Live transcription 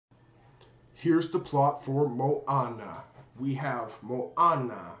Here's the plot for Moana. We have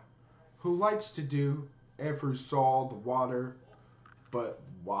Moana, who likes to do every saw the water, but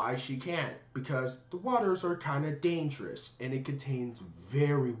why she can't? Because the waters are kind of dangerous and it contains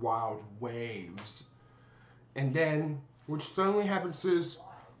very wild waves. And then, what suddenly happens is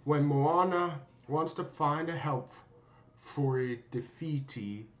when Moana wants to find a help for a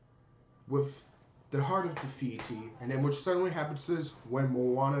Defeaty with the heart of Defeaty, and then what suddenly happens is when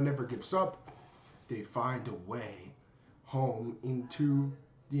Moana never gives up, they find a way home into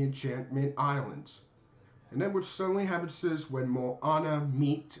the Enchantment Islands. And then what suddenly happens is when Moana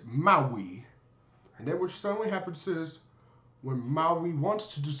meets Maui. And then what suddenly happens is when Maui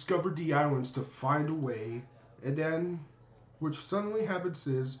wants to discover the islands to find a way. And then what suddenly happens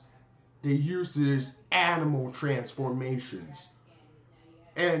is they use these animal transformations.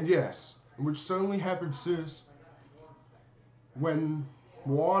 And yes, what suddenly happens is when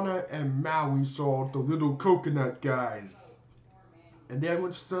Moana and Maui saw the little coconut guys. And then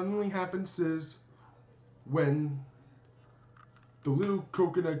what suddenly happens is when the little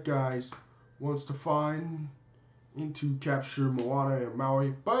coconut guys wants to find and capture Moana and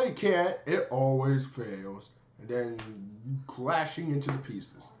Maui, but he can't. It always fails. And then clashing into the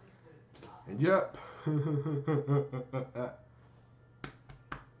pieces. And yep.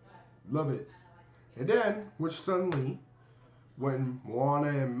 Love it. And then, which suddenly, when Moana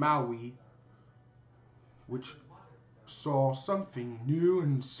and Maui, which saw something new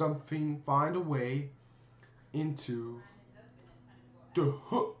and something find a way into the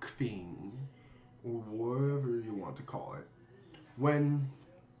hook thing, or whatever you want to call it. When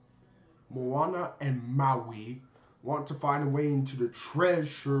Moana and Maui want to find a way into the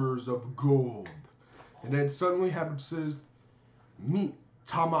treasures of gold. And then suddenly happens is meet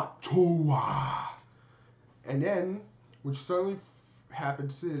Tamatoa. And then, which suddenly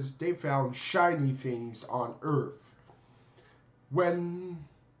happens is they found shiny things on Earth. When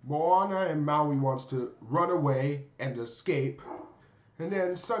Moana and Maui wants to run away and escape, and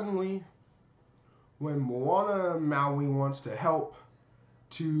then suddenly, when Moana and Maui wants to help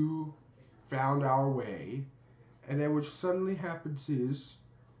to found our way, and then what suddenly happens is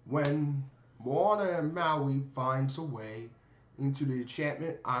when Moana and Maui finds a way into the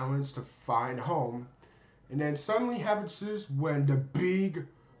Enchantment Islands to find home, and then suddenly happens is when the big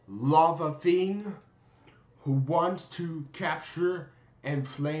lava thing who wants to capture and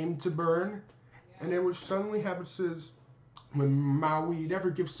flame to burn, and then what suddenly happens is when Maui never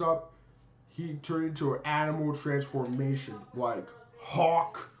gives up, he turned into an animal transformation like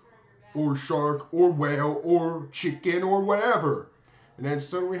hawk or shark or whale or chicken or whatever. And then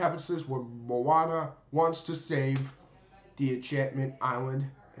suddenly happens this when Moana wants to save the Enchantment Island,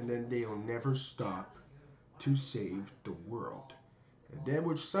 and then they'll never stop to save the world. And then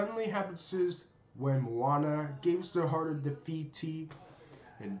what suddenly happens is when Moana gives the heart of Defeaty,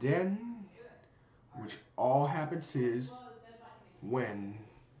 and then which all happens is when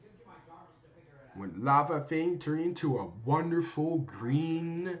lava thing turns into a wonderful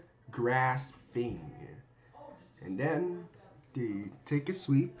green grass thing. And then they take a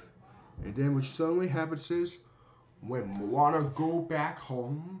sleep. And then what suddenly happens is when Moana go back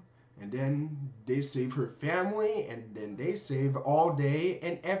home, and then they save her family, and then they save all day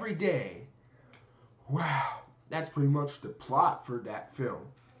and every day. Wow, that's pretty much the plot for that film.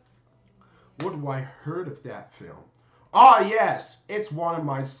 What do I heard of that film? Ah, yes, it's one of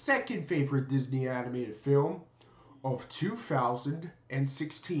my second favorite Disney animated film of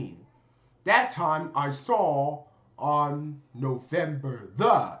 2016. That time I saw on November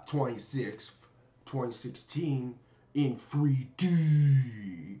the 26th, 2016 in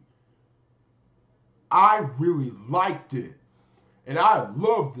 3D. I really liked it, and I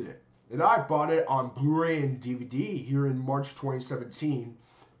loved it, and I bought it on Blu-ray and DVD here in March 2017,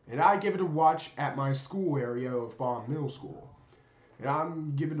 and I gave it a watch at my school area of Bond Middle School, and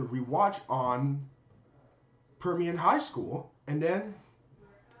I'm giving it a rewatch on Permian High School, and then,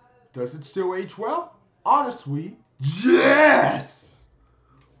 does it still age well? Honestly, yes!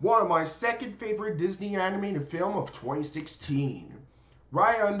 One of my second favorite Disney animated film of 2016.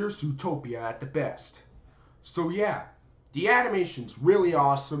 Right under Zootopia at the best. So yeah, the animation's really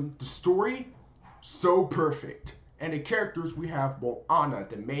awesome. The story, so perfect. And the characters, we have Moana,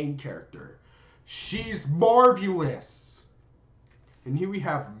 the main character. She's marvelous. And here we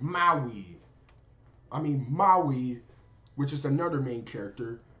have Maui, which is another main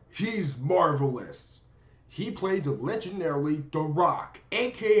character. He's marvelous. He played legendarily The Rock,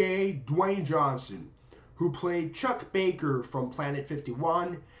 aka Dwayne Johnson, who played Chuck Baker from Planet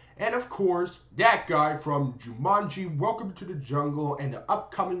 51 And of course, that guy from Jumanji, Welcome to the Jungle, and the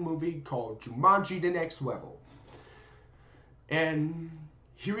upcoming movie called Jumanji The Next Level. And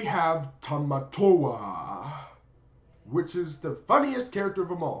here we have Tamatoa, which is the funniest character of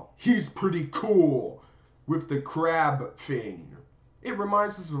them all. He's pretty cool with the crab thing. It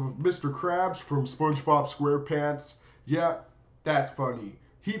reminds us of Mr. Krabs from SpongeBob SquarePants. Yeah, that's funny.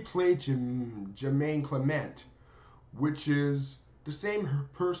 He played Jermaine Clement, which is the same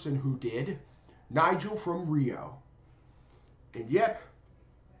person who did Nigel from Rio. And yep,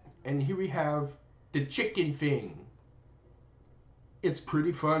 and here we have the chicken thing. It's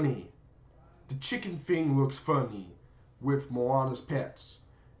pretty funny. The chicken thing looks funny with Moana's pets.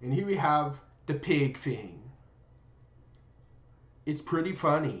 And here we have the pig thing. It's pretty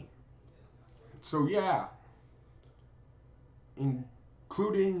funny. So yeah,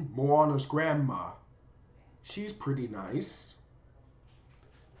 including Moana's grandma. She's pretty nice.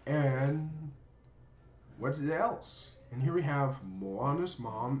 And what's else? And here we have Moana's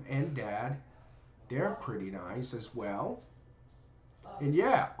mom and dad. They're pretty nice as well. And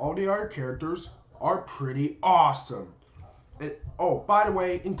yeah, all the other characters are pretty awesome. Oh, by the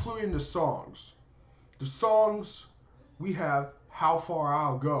way, including the songs. The songs, we have How Far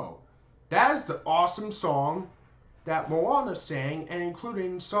I'll Go. That is the awesome song that Moana sang, and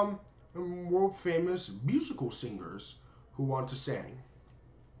including some world famous musical singers who want to sing.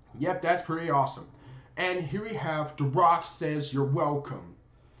 Yep, that's pretty awesome. And here we have The Rock Says You're Welcome.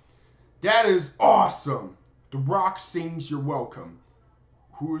 That is awesome. The Rock sings You're Welcome.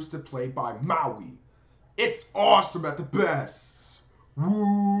 Who is to play by Maui. It's awesome at the best.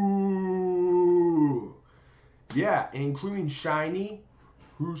 Woo! Yeah, including Shiny,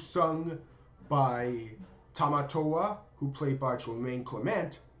 who's sung by Tamatoa, who played by Jermaine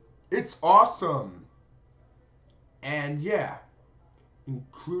Clement. It's awesome. And yeah,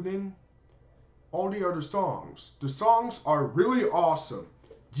 including all the other songs. The songs are really awesome.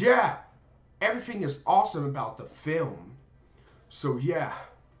 Yeah, everything is awesome about the film. So yeah,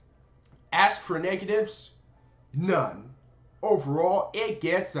 as for negatives, none. Overall, it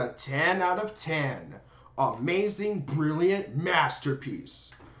gets a 10 out of 10. Amazing, brilliant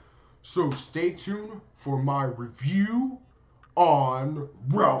masterpiece. So stay tuned for my review on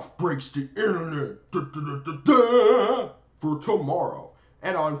Ralph Breaks the Internet for tomorrow.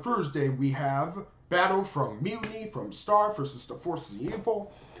 And on Thursday, we have Battle from Mutiny from Star versus the Forces of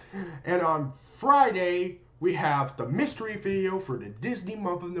Evil. And on Friday, we have the mystery video for the Disney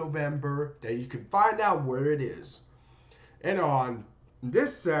month of November that you can find out where it is. And on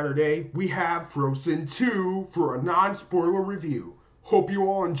this Saturday, we have Frozen 2 for a non-spoiler review. Hope you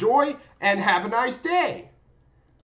all enjoy and have a nice day.